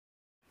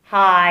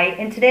Hi,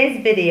 in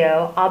today's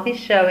video, I'll be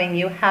showing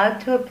you how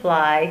to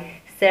apply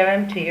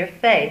serum to your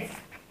face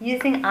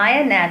using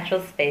Aya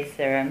Naturals Face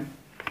Serum.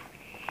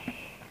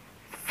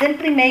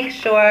 Simply make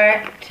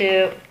sure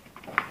to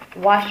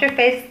wash your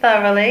face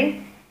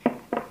thoroughly,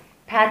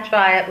 pat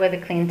dry it with a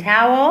clean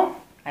towel.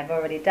 I've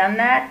already done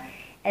that.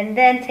 And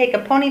then take a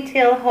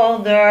ponytail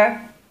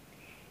holder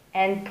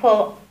and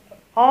pull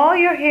all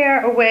your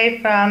hair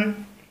away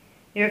from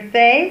your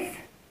face.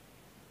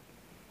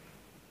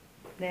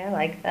 There,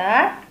 like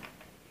that.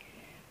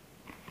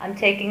 I'm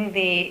taking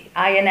the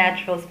Aya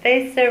Naturals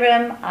Face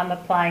Serum. I'm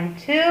applying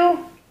 2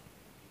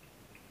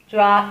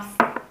 drops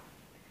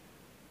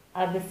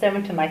of the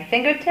serum to my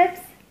fingertips.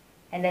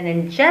 And then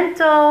in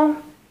gentle,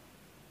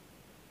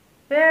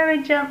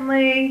 very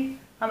gently,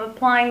 I'm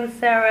applying the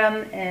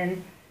serum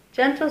in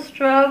gentle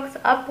strokes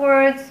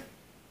upwards.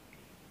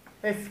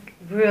 This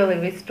really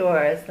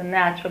restores the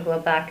natural glow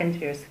back into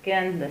your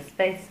skin. This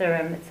face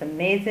serum, it's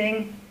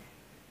amazing.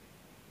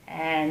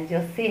 And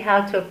you'll see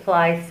how to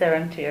apply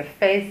serum to your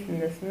face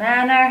in this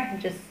manner.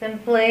 Just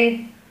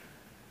simply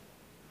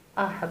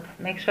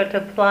make sure to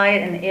apply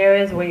it in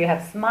areas where you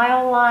have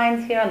smile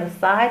lines here on the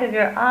side of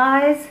your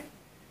eyes.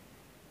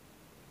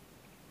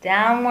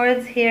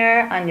 Downwards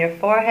here on your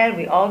forehead.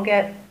 We all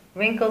get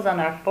wrinkles on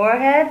our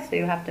forehead, so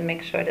you have to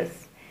make sure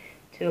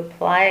to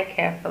apply it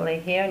carefully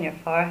here on your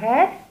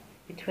forehead,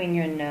 between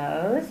your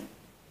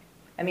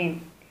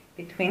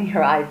between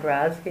your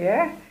eyebrows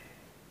here,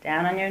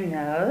 down on your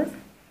nose.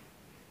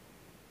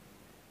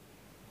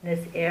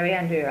 This area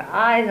under your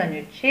eyes, on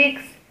your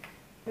cheeks.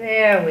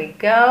 There we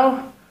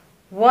go.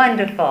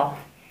 Wonderful.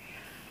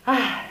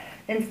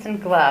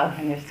 Instant glow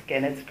on your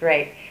skin. It's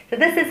great. So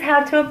this is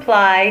how to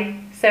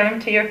apply serum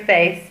to your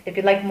face. If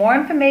you'd like more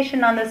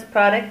information on this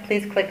product,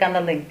 please click on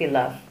the link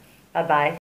below. Bye-bye.